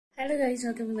Hello guys,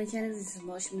 welcome to my channel. This is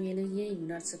V.Moushami here. If you're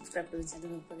not subscribed to the channel,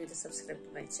 don't forget to subscribe to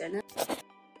my channel.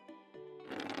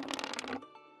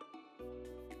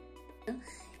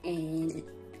 And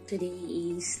today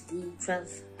is the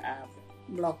 12th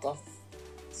vlog of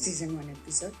season 1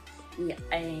 episode. Yeah,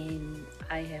 and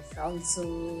I have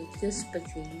also just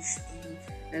purchased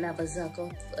the Lavazza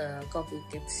coffee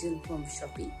capsule from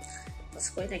Shopee. It was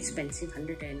quite expensive,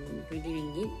 120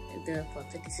 ringgit for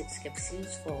 36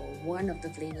 capsules for one of the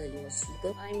flavor. It was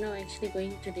super. I'm now actually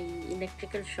going to the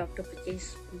electrical shop to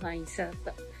purchase myself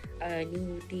a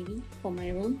new TV for my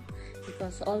room,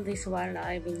 because all this while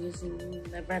I've been using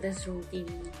my brother's room TV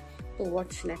to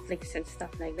watch Netflix and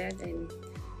stuff like that, and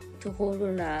to whole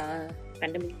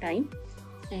pandemic time.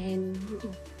 And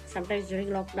sometimes during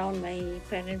lockdown, my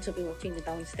parents will be watching the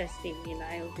downstairs TV and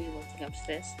I will be watching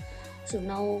upstairs. So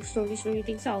now slowly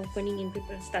things are opening and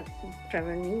people start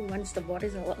traveling. Once the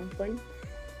borders are open,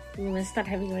 we will start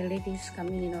having relatives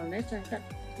coming and all that. So I thought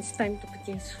it's time to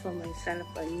purchase for myself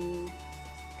a new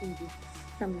TV.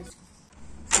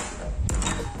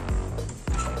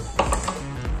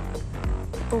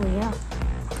 Oh yeah,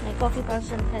 my coffee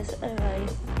parcel has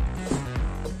arrived.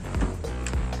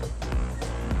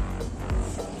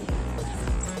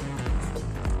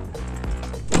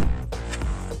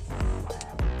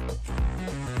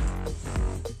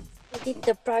 Did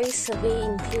the price survey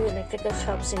in few electrical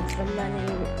shops in Kerman,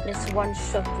 and there's one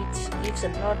shop which gives a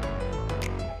lot,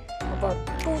 about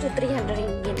 200 to 300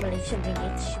 Indian Malaysian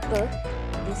ringgit cheaper.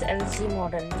 This LG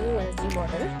model, new LG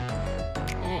model,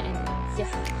 and yeah,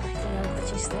 I think I'll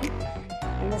purchase them.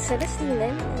 And the saddest thing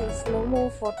then is no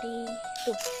more 40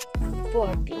 to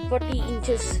 40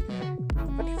 inches,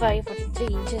 45,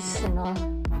 43 inches and all.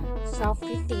 It's now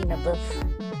 50 and above.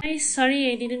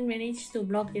 Sorry I didn't manage to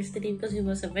vlog yesterday because it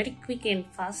was a very quick and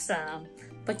fast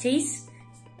purchase,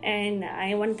 and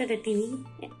I wanted a TV,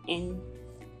 and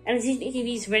LG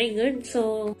TV is very good.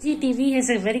 So LG TV has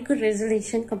a very good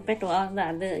resolution compared to all the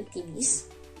other TVs,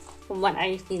 from what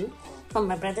I feel, from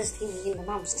my brother's TV and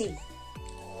my mom's TV.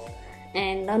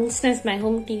 And downstairs my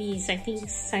home TV is, I think,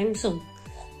 Samsung,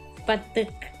 but the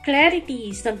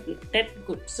clarity is not that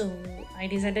good, so I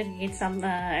decided to get some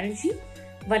LG.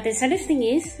 But the saddest thing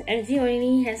is, LG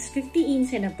only has 50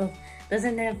 inch and above,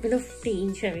 doesn't have below 50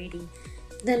 inch already.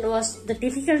 That was the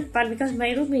difficult part, because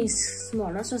my room is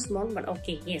small, not so small, but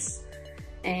okay, yes.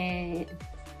 And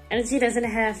LG doesn't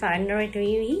have Android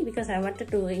TV, because I wanted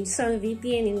to install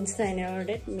VPN and all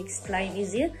that, makes life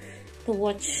easier to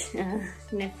watch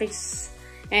Netflix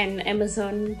and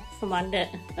Amazon from other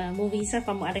movies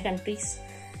from other countries.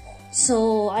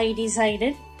 So I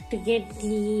decided to get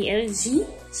the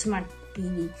LG Smart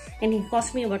TV, and it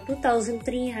cost me about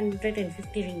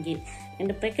 2,350 ringgit, and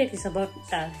the packet is about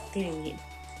 30 ringgit.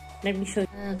 Let me show you.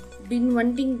 Been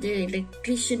wanting the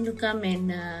electrician to come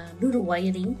and do the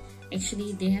wiring.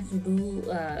 Actually, they have to do,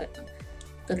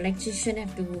 the electrician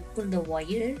have to pull the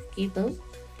wire cable,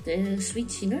 the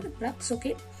switch, you know, the plug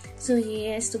socket. So he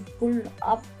has to pull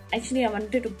up. Actually, I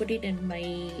wanted to put it in my,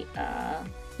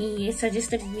 he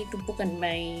suggested me to put on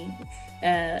my,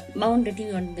 mount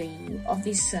it on the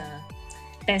office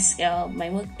desk, my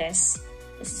work desk,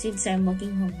 since I'm working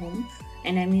from home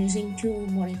and I'm using 2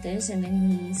 monitors, and then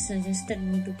he suggested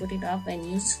me to put it up and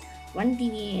use one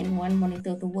TV and one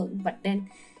monitor to work. But then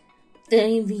there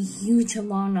will be huge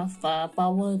amount of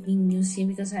power being used here,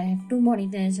 because I have 2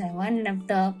 monitors, I have 1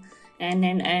 laptop, and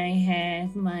then I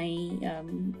have my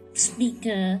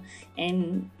speaker,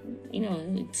 and you know,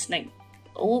 it's like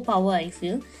overpower, I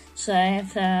feel. So I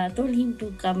have told him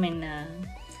to come and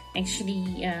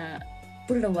actually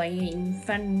pull the wire in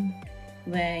front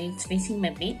where it's facing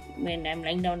my bed. When I'm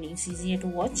lying down, it's easier to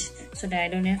watch, so that I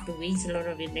don't have to waste a lot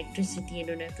of electricity, I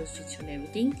don't have to switch on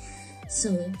everything.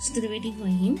 So still waiting for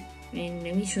him, and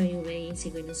let me show you where is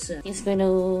he going to serve. He's going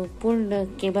to pull the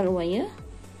cable wire.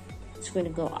 It's going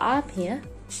to go up here,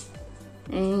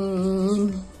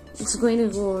 and it's going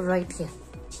to go right here.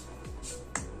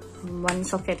 One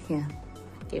socket here,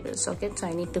 cable socket. So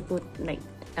I need to put like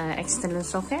external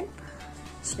socket.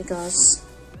 It's because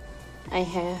I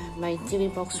have my TV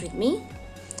box with me,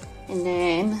 and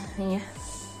then yeah,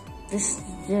 this is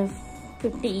the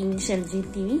 50-inch LG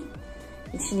TV,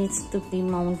 which needs to be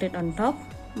mounted on top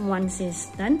once it's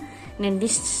done. And then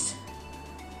this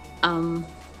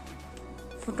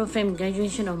photo frame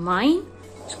graduation of mine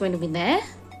is going to be there.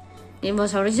 It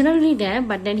was originally there,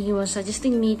 but then he was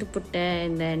suggesting me to put there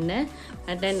and then there.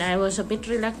 But then I was a bit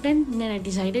reluctant, and then I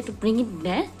decided to bring it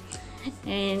there.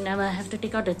 And I will have to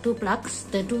take out the 2 plugs,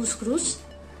 the 2 screws,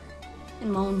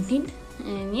 and mount it.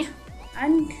 And yeah,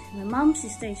 and my mom's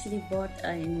sister actually bought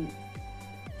a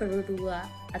Perodua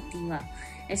Ativa,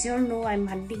 As you all know, I'm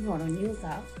hunting for a new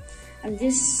car. I'm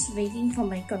just waiting for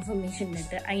my confirmation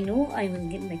letter. I know I will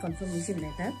get my confirmation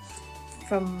letter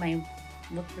from my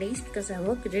workplace because I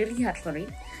worked really hard for it.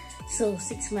 So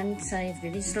 6 months I've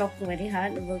really slogged very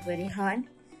hard, worked very hard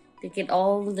to get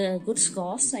all the good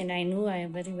scores, and I know I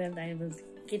very well I will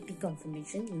get the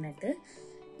confirmation letter.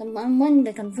 The moment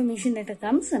the confirmation letter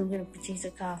comes, I'm going to purchase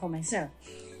a car for myself,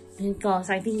 because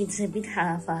I think it's a bit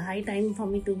of a high time for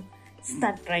me to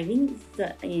start driving.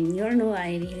 And you all know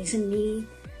I recently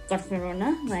got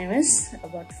coronavirus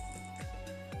about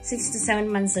 6 to 7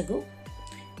 months ago,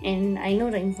 and I know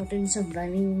the importance of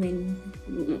driving when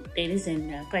there is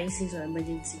a crisis or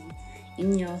emergency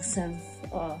in yourself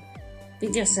or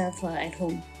with yourself at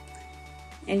home.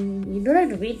 And you don't have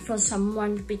to wait for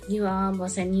someone to pick you up or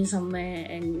send you somewhere,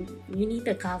 and you need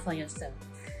a car for yourself.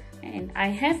 And I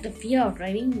have the fear of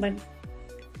driving, but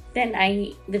then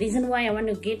the reason why I want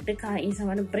to get the car is I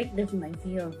want to break my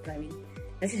fear of driving.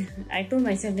 I told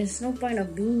myself there's no point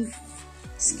of being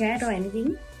scared or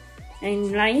anything.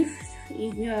 In life,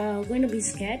 if you are going to be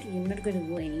scared, you're not going to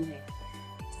go anywhere.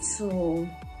 So,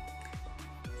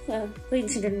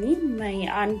 coincidentally, my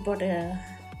aunt bought a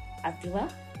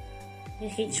Activa,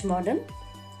 a H model,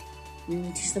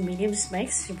 which is the medium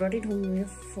specs. She brought it home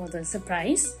for the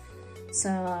surprise. So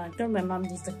I told my mom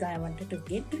this is the car I wanted to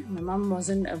get. My mom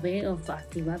wasn't aware of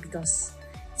Activa because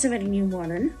it's a very new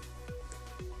model.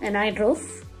 And I drove.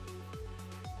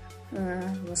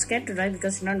 Was scared to drive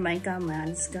because it's not my car, my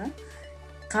aunt's car.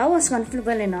 Car was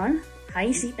comfortable and all.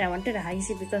 High seat. I wanted a high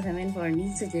seat because I went for a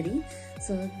knee surgery.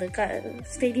 So the car,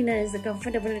 steadiness, the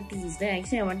comfortability is there.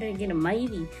 Actually, I wanted to get a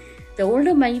Myvi. The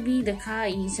older Myvi, the car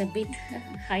is a bit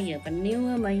higher, but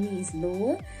newer Myvi is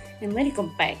lower and very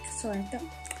compact. So I thought,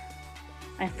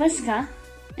 my first car,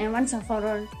 and once and for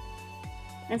all,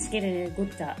 let's get a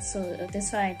good car. So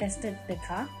that's why I tested the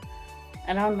car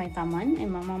around my Taman,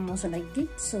 and my mom also liked it.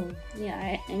 So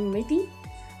yeah, I'm waiting.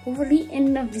 Hopefully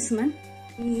end of this month.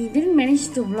 We didn't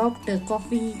manage to vlog the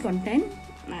coffee content.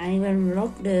 I will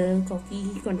vlog the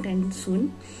coffee content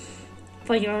soon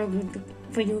for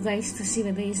you guys to see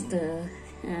whether is the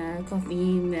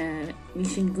coffee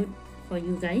machine good for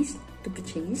you guys to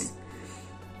purchase.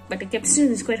 But the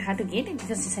capsule is quite hard to get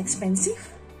because it's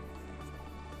expensive.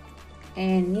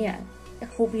 And yeah, I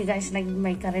hope you guys like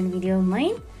my current video of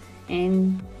mine.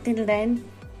 And till then,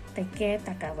 take care,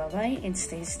 tata, bye bye, and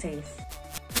stay safe.